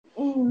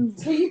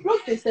So you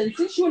vlog this then?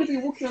 Since you want to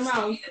be walking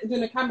around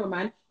doing a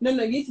cameraman, no,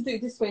 you need to do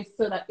it this way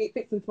so that it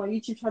fits into my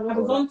YouTube channel.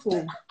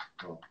 Horizontal.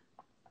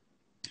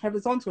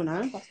 Horizontal,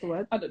 no? That's the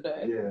word. I don't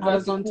know. Yeah.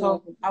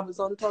 Horizontal.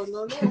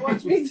 No, what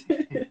do you mean?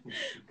 Can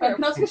I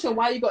ask a question?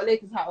 Why you got a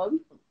Lakers hat on?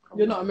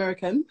 You're not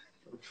American.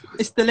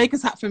 It's the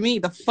Lakers hat for me.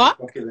 The fuck?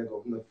 Okay,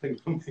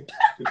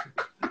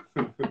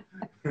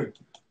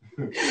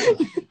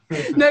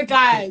 no,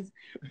 guys.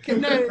 No,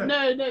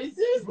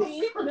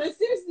 seriously. No,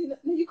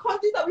 you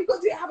can't do that. We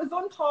got to do it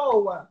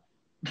horizontal.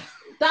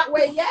 That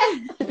way, yeah.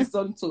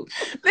 Horizontal.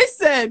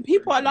 Listen,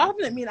 people are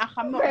laughing at me like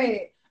I'm not.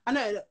 Right. I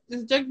know.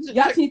 Joke,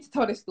 you actually need to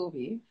tell this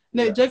story.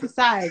 No, yeah. Joke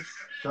aside.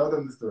 Tell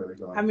them the story.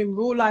 I'm in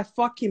real life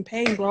fucking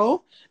pain,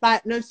 bro.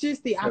 Like, no,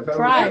 seriously, I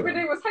cried.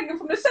 Everybody was hanging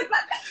from the shed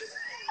like that.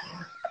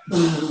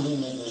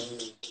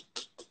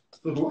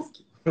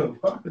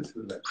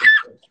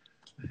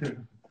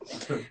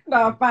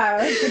 No,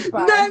 bye.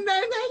 No.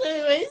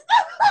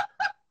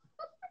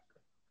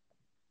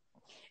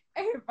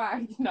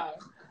 Everybody, no.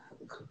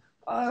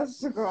 Oh,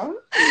 sugar.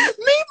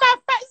 Me, my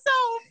fat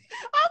self.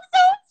 I'm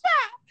so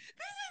fat.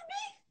 This is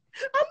me.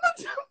 I'm not.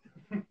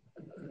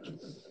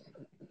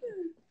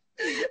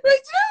 But you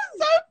know what's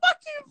so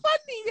fucking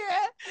funny,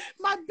 yeah?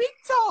 My big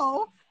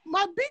toe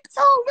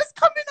was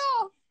coming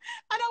off.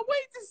 And I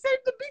waited to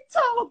save the big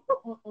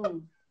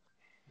toe.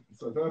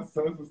 So tell us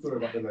the story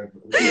about the leg.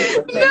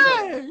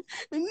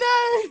 No.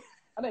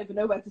 I don't even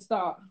know where to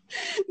start.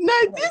 No,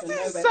 this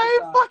is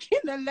so fucking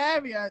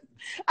hilarious.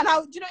 And do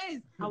you know what it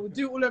is? I would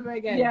do it all over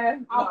again. Yeah.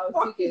 I'll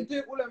fucking do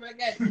it all over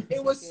again.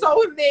 It was so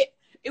lit.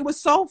 It was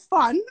so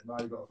fun. Now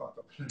you got fucked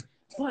up.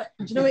 But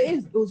do you know what it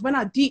is? It was when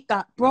I deeped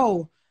that,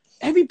 bro,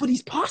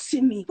 everybody's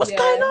passing me. What's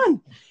going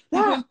on?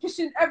 Like,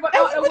 pushing everyone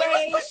out of the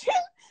way.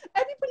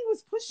 Everybody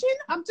was pushing.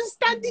 I'm just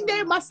standing there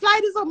with my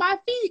sliders on my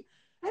feet.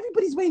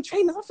 Everybody's wearing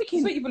trainers. I'm thinking,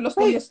 you even lost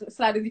all your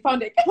sliders. You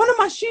found it. One of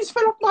my shoes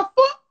fell off my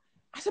foot.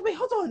 I said, wait,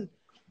 hold on.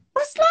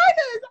 My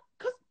sliders,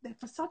 because they're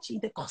Versace,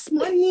 they cost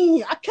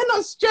money. I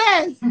cannot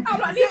stress. I'm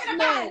not leaving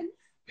them.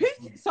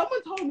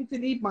 Someone told me to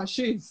leave my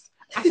shoes.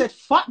 I said,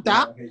 fuck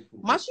that.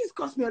 My shoes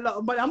cost me a lot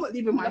of money. I'm not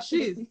leaving my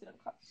shoes.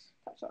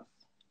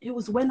 It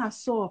was when I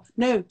saw,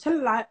 no, tell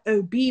a lie,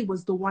 OB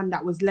was the one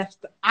that was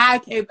left. I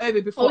came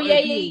over before OB.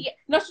 Yeah.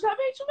 No, she's like,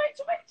 Rachel.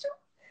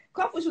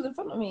 I thought she was in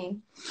front of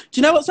me.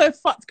 Do you know what's so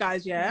fucked,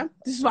 guys, yeah?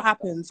 This is what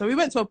happened. So we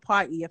went to a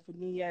party for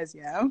New Year's,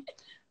 yeah?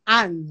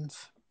 And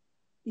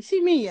you see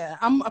me, yeah?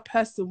 I'm a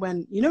person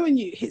when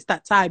you hits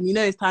that time,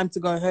 it's time to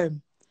go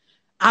home.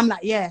 I'm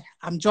like, yeah,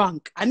 I'm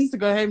drunk. I need to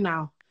go home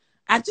now.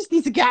 I just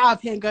need to get out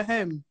of here and go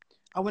home.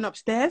 I went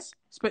upstairs,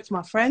 spoke to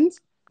my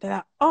friends. They're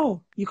like,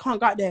 oh, you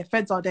can't go out there.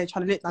 Feds are there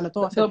trying to lick down the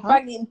door. I said, huh?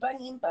 Banging.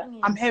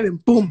 I'm hearing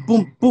boom,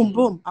 boom, boom,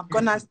 boom. I've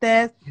gone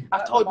downstairs.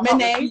 I've told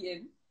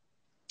Mene.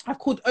 I've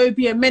called OB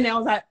and Mene. I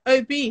was like,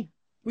 OB,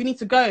 we need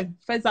to go.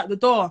 Feds at the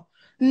door.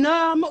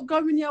 No, I'm not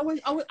going yet.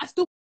 I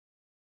still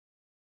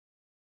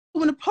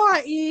want to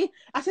party.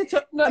 I said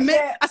to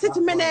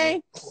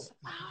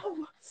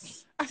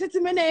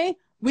Mene,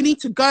 we need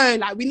to go.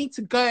 Like,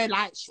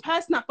 the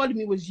person that followed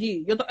me was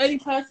you. You're the only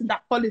person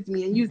that followed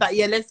me. And you was like,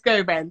 yeah, let's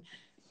go, man.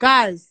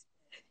 Guys,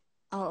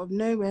 out of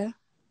nowhere,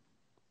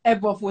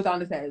 everyone fell down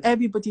the stairs.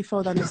 Everybody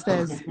fell down the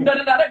stairs. No.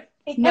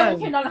 Everyone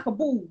came down like a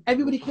ball.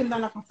 Everybody came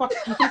down like a fucking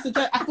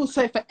I feel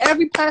sorry for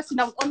every person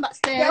that was on that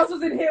stairs. Girls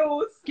was in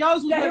heels. Their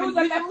heels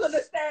were left on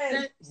the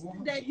stairs.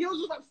 Their heels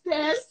was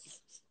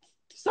upstairs.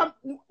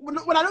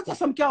 When I looked at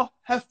some girl,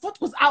 her foot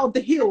was out of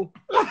the heel.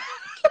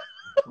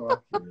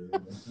 No,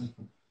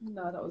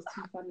 that was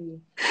too funny.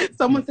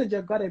 Someone said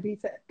you're gonna be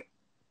tech.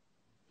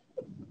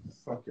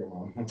 Fuck your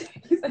mom.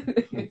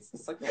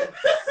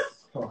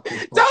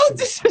 Don't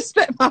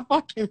disrespect my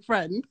fucking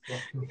friend.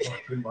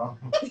 Fucking mom.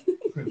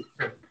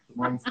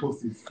 Mom's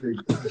pussy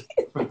stinks.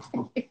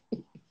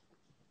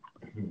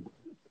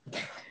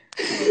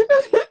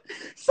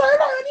 So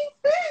I need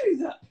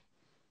food.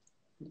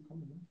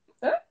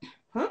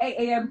 Huh? 8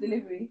 a.m.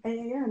 delivery. 8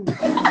 a.m.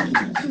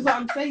 This is what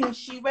I'm saying.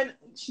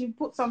 She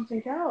put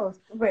something else.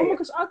 Wait. Oh my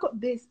gosh, I got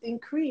this in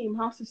cream,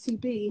 House of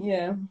CB.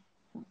 Yeah.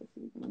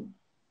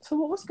 So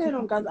what's going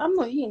on, guys? I'm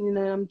not eating,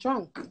 I'm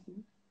drunk.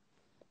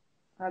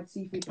 I had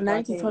seafood. And I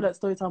need to tell that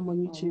story time on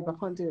YouTube. I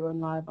can't do it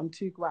on live. I'm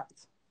too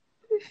grabbed.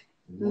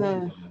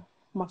 No.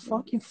 My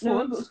fucking foot.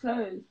 No, it was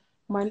closed.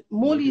 My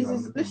Morley's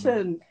is,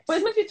 listen. But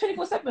it's meant to be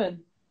 24/7.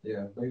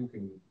 Yeah, Bagel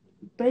King.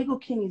 Bagel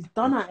King is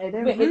done at it.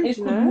 Wait, it's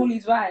called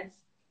Morley's Rice.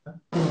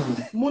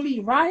 Morley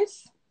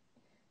Rice?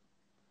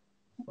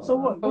 So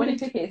what? But when you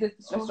click it, it says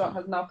this restaurant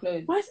has now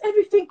closed. Why is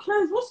everything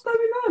closed? What's going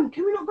on?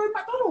 Can we not go to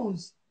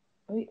McDonald's?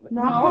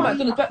 No, I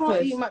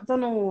can't eat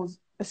McDonald's.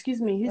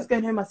 Excuse me, who's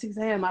going home at 6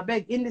 a.m? I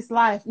beg, in this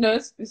life. No,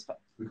 it's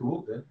we can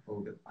walk there.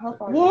 How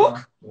far?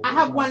 Walk? I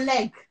have one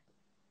leg.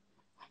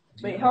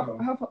 Wait, how far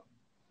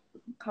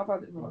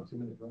is it? About 2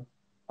 minutes, right?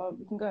 Oh,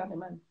 we can go out here,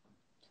 man.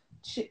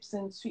 Chips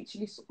and sweet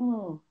chili. We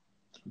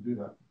can do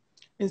that.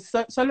 It's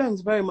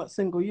Solon's very much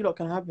single. You lot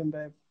can have him,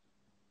 babe.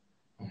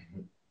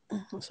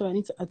 So I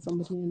need to add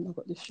somebody in. I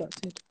got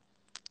distracted.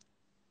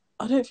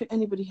 I don't think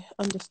anybody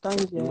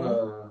understands yet.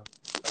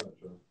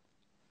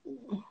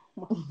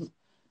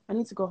 I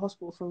need to go to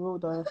hospital for real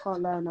though. I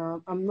can't lie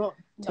now. I'm not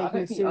No, I taking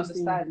don't it think you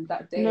seriously. understand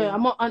that day. No,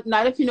 I'm not. I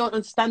don't think you're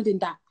understanding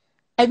that.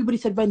 Everybody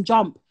said Ren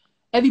jump.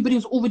 Everybody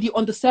was already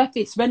on the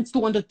surface. Ren's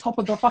still on the top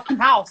of the fucking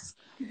house.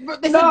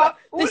 They said, all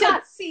they said, I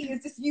see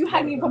is just you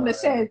hanging from the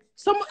shed.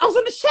 I was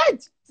on the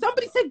shed.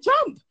 Somebody said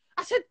jump.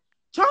 I said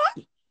jump.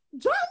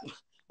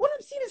 All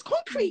I'm seeing is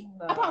concrete.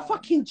 No. About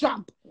fucking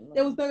jump.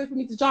 There was no way for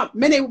me to jump.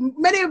 Many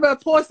of her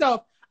poor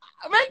self.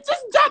 Man,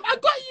 just jump. I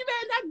got you,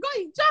 man. I got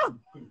you.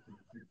 Jump.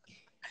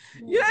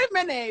 You know,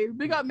 Mene.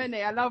 Big up Mene.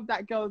 I love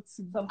that girl.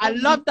 I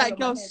love that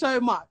girl so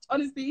much.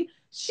 Honestly,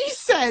 she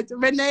said,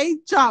 Renee,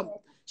 jump.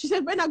 She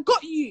said, Ren, I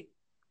got you.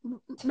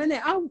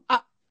 Mene, I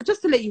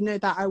just to let you know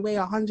that I weigh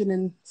 100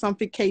 and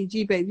something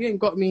kg, babe. You ain't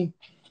got me.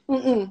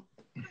 OB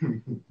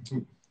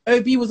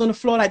was on the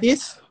floor like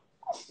this.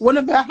 One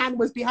of her hand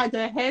was behind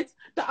her head.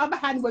 The other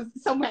hand was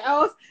somewhere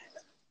else.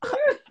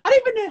 I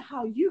don't even know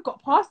how you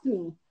got past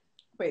me.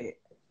 Wait.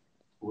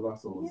 All I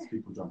saw was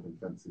people jumping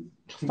fences.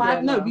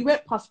 We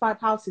went past 5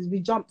 houses. We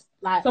jumped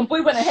like some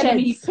boy went ahead of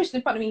me. He pushed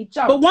in front of me. He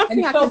jumped. But one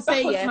thing I can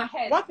say,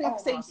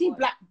 you see,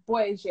 black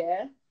boys,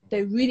 yeah,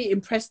 they really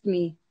impressed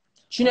me.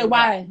 Do you know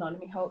why? No, let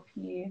me help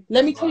you.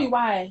 Let me tell you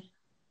why.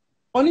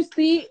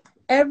 Honestly,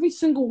 every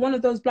single one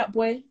of those black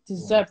boys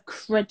deserve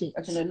credit.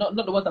 Actually, no,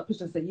 not the ones that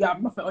pushed and said, "Yeah,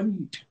 I'm nothing on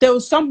you." There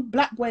was some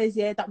black boys,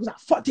 yeah, that was like,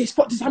 fuck this,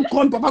 I'm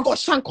gone, but I got a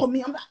shank on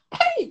me. I'm like,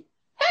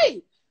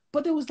 hey.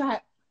 But there was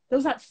like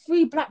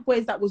 3 black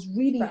boys that was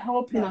really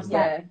helping us.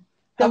 Yeah.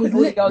 There was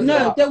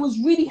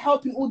really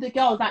helping all the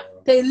girls. Like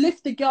they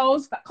lift the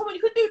girls. Like, come on,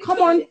 you can do this.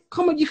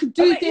 Come on, you can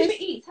do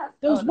this.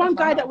 There was one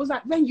guy that was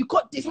like, Ren, you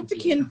got this. I'm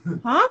thinking,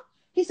 huh?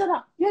 He said,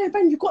 yeah,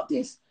 Ren, you got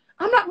this.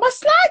 I'm like, my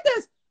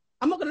sliders.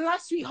 I'm not gonna lie,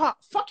 sweetheart.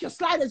 Fuck your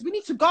sliders. We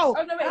need to go.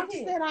 Oh no,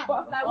 wait,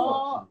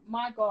 oh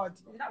my god,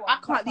 I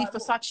can't leave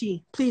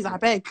Versace. Please, I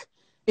beg.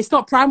 It's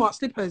not Primark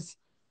slippers.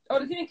 Oh,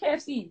 they're doing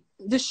KFC.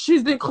 The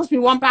shoes didn't cost me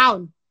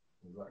 £1,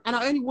 and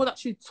I only wore that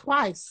shoe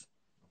twice.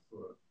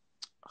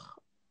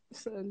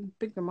 Listen,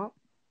 big them up.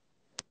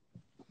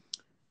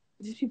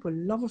 These people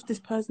love off this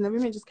person. Every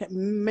minute just kept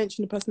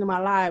mentioning the person in my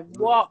life.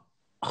 What?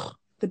 Ugh,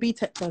 the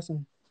B-Tech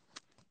person.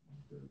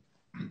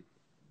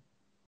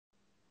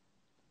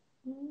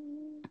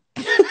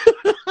 I'm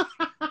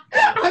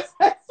so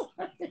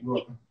sorry.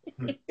 What?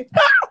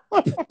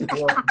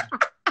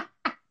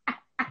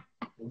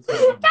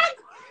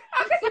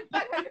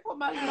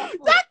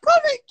 That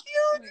comment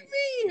killed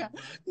me.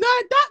 No,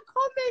 that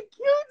comment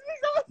killed me.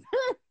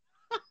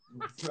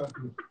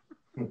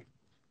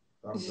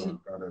 I'm drunk.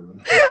 I don't know.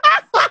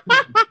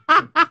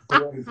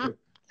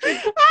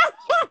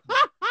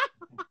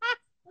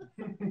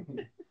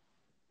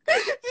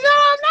 You know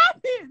what I'm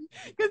laughing?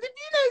 Because if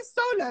you know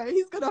Solo,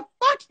 he's gonna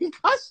fucking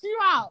cuss you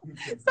out.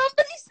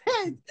 Somebody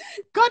said,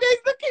 God is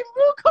looking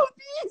real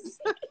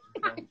confused.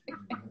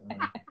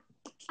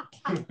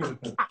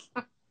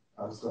 I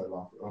just started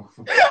laughing.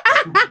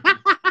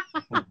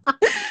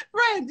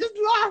 Friend, just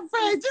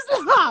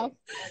laugh.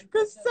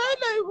 Because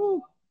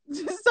Solo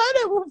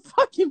will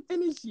fucking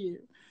finish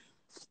you.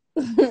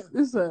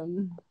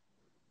 Listen.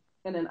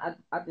 And then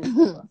I didn't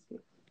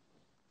basket.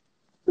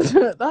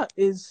 That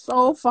is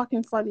so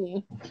fucking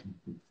funny.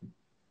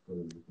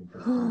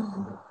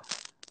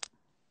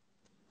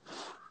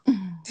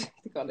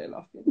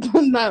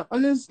 No,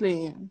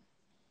 honestly.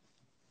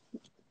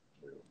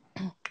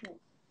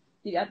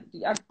 Did you add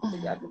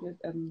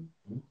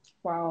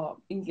wow,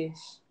 English?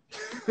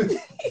 Did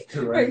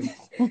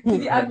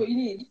you add what you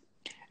need?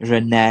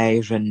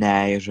 Renee,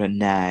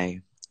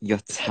 your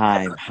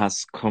time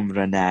has come,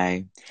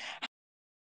 Renee.